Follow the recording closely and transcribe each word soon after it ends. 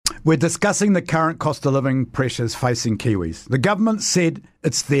We're discussing the current cost of living pressures facing Kiwis. The government said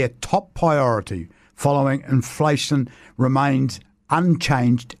it's their top priority following inflation remained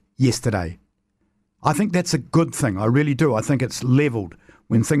unchanged yesterday. I think that's a good thing. I really do. I think it's levelled.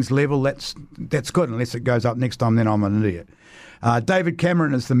 When things level, that's good. Unless it goes up next time, then I'm an idiot. David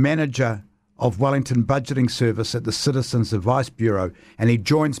Cameron is the manager of Wellington Budgeting Service at the Citizens Advice Bureau, and he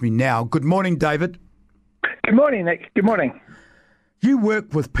joins me now. Good morning, David. Good morning, Nick. Good morning. You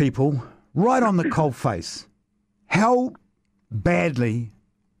work with people right on the coalface. How badly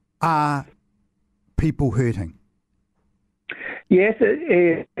are people hurting? Yes,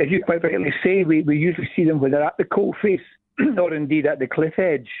 as you quite rightly say, we usually see them when they're at the coalface or indeed at the cliff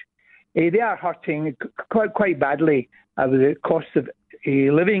edge. They are hurting quite badly with the cost of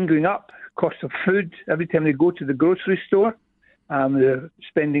living going up, cost of food. Every time they go to the grocery store, they're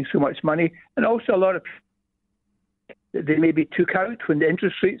spending so much money. And also a lot of they maybe took out when the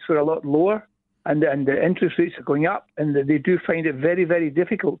interest rates were a lot lower and the interest rates are going up, and they do find it very, very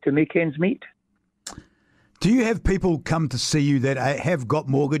difficult to make ends meet. Do you have people come to see you that have got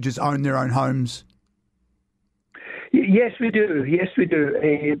mortgages, own their own homes? Yes, we do. Yes, we do.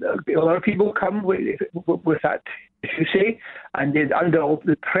 A lot of people come with that, as you say, and they're under all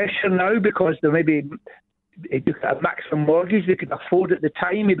the pressure now because they maybe a maximum mortgage they could afford at the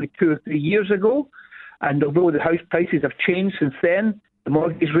time, maybe 2 or 3 years ago. And although the house prices have changed since then, the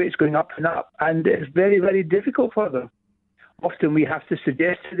mortgage rate's going up, and it's very, very difficult for them. Often we have to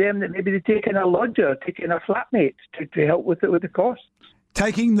suggest to them that maybe they take in a lodger, take in a flatmate to help with the costs.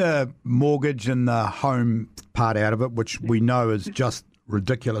 Taking the mortgage and the home part out of it, which we know is just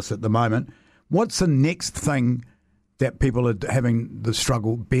ridiculous at the moment, what's the next thing that people are having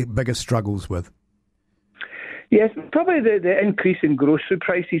the biggest struggles with? Yes, probably the increase in grocery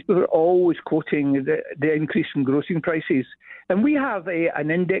prices. People are always quoting the increase in grocery prices. And we have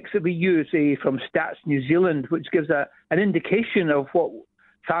an index that we use from Stats New Zealand, which gives an indication of what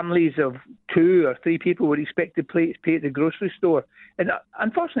families of 2 or 3 people would expect to pay at the grocery store. And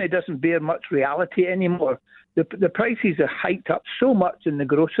unfortunately, it doesn't bear much reality anymore. The prices are hiked up so much in the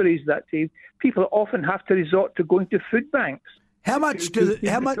groceries that people often have to resort to going to food banks. How much do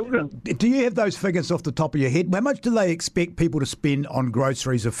you have those figures off the top of your head? How much do they expect people to spend on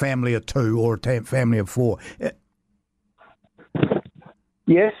groceries, a family of 2 or a family of 4?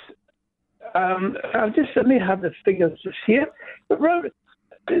 Yes. Let me have the figures just here. They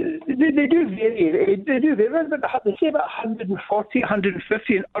do vary. They say about 140,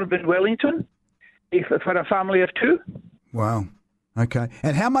 150 in urban Wellington for a family of 2. Wow. Okay.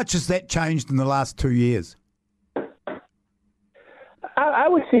 And how much has that changed in the last 2 years? I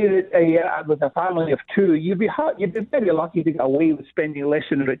would say that with a family of 2, you'd be very lucky to get away with spending less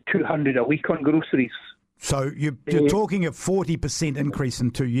than about $200 a week on groceries. So you're talking a 40% increase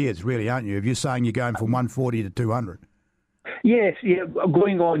in 2 years, really, aren't you? If you're saying you're going from 140 to 200. Yes, yeah.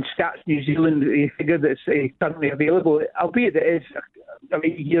 Going on Stats New Zealand, a figure that's currently available, albeit it is a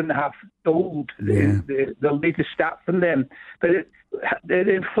year and a half old, the latest stat from them. But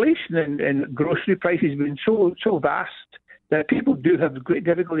the inflation in grocery prices has been so vast that people do have great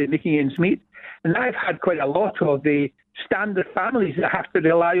difficulty making ends meet. And I've had quite a lot of the standard families that have to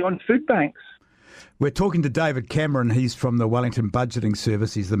rely on food banks. We're talking to David Cameron. He's from the Wellington Budgeting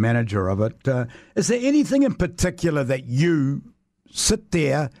Service. He's the manager of it. Is there anything in particular that you sit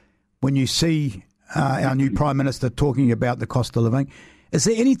there when you see our new Prime Minister talking about the cost of living? Is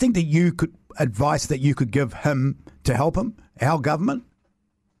there anything that advice that you could give him to help him, our government?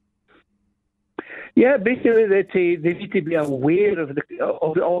 Yeah, basically they need to be aware of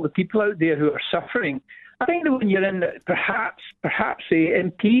all the people out there who are suffering. I think that when you're in, perhaps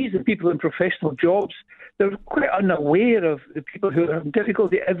MPs and people in professional jobs, they're quite unaware of the people who have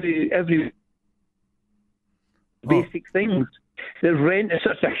difficulty every basic things. The rent is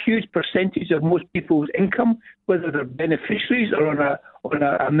such a huge percentage of most people's income, whether they're beneficiaries or on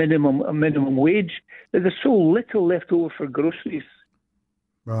a minimum wage. That there's so little left over for groceries.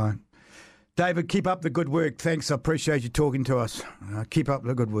 Right. David, keep up the good work. Thanks. I appreciate you talking to us. Keep up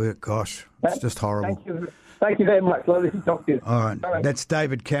the good work. Gosh, it's just horrible. Thank you very much. Lovely to talk to you. All right. That's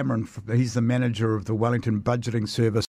David Cameron. He's the manager of the Wellington Budgeting Service.